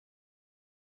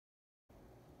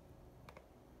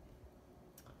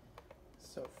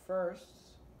So first,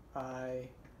 I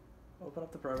open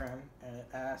up the program and it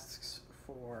asks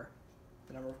for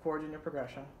the number of chords in your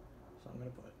progression. So I'm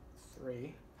going to put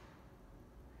 3.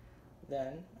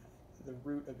 Then the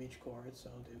root of each chord, so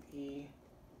I'll do E,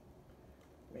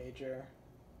 major,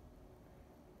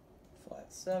 flat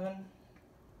 7,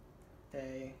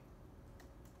 A,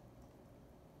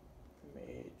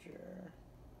 major,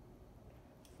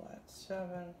 flat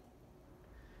 7,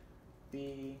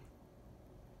 B,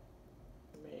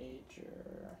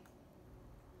 major,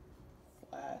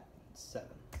 flat 7.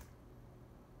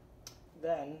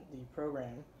 Then the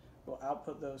program will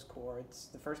output those chords,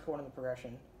 the first chord in the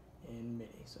progression, in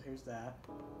MIDI. So here's that.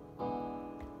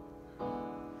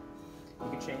 You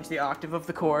can change the octave of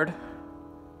the chord.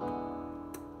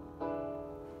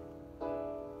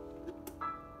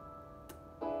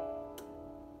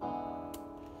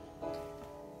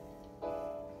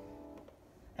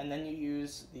 And then you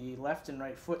use the left and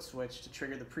right foot switch to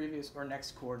trigger the previous or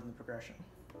next chord in the progression.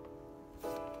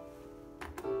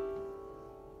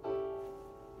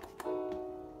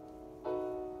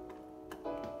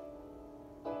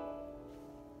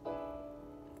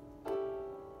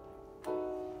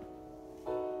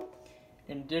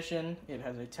 In addition, it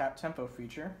has a tap tempo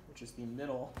feature, which is the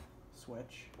middle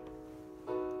switch.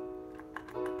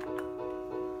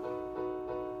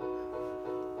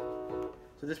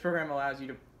 So this program allows you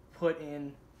to put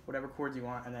in whatever chords you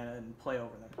want and then play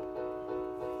over them.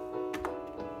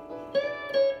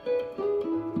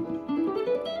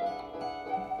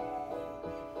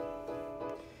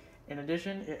 In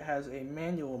addition, it has a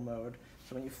manual mode,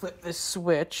 so when you flip this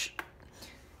switch,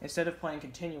 instead of playing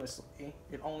continuously,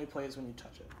 it only plays when you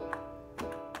touch it.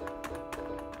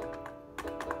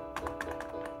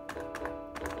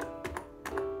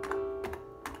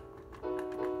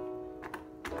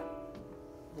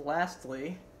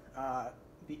 Lastly,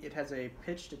 it has a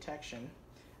pitch detection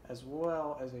as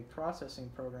well as a processing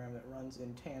program that runs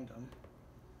in tandem.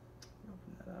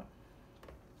 Open that up.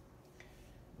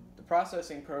 The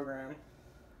processing program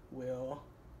will,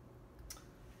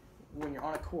 when you're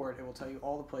on a chord, it will tell you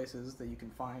all the places that you can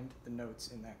find the notes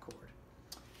in that chord.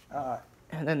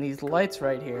 And then these lights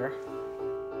right here,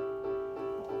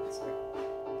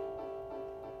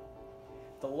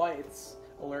 the lights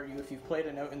alert you if you've played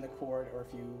a note in the chord or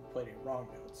if you played a wrong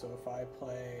note. So if I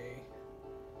play,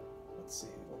 let's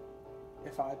see,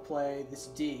 if I play this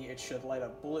D, it should light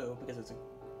up blue because it's a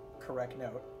correct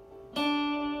note.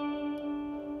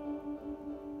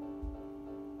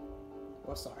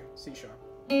 Oh, sorry, C sharp.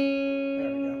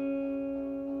 There we go.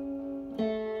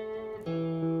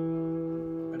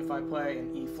 But if I play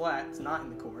an E flat, it's not in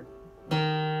the chord, it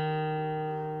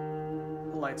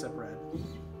lights up red.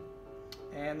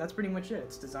 And that's pretty much it.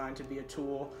 It's designed to be a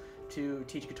tool to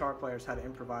teach guitar players how to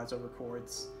improvise over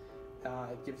chords.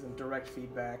 It gives them direct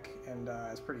feedback, and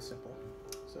it's pretty simple.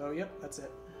 So, yep, that's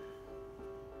it.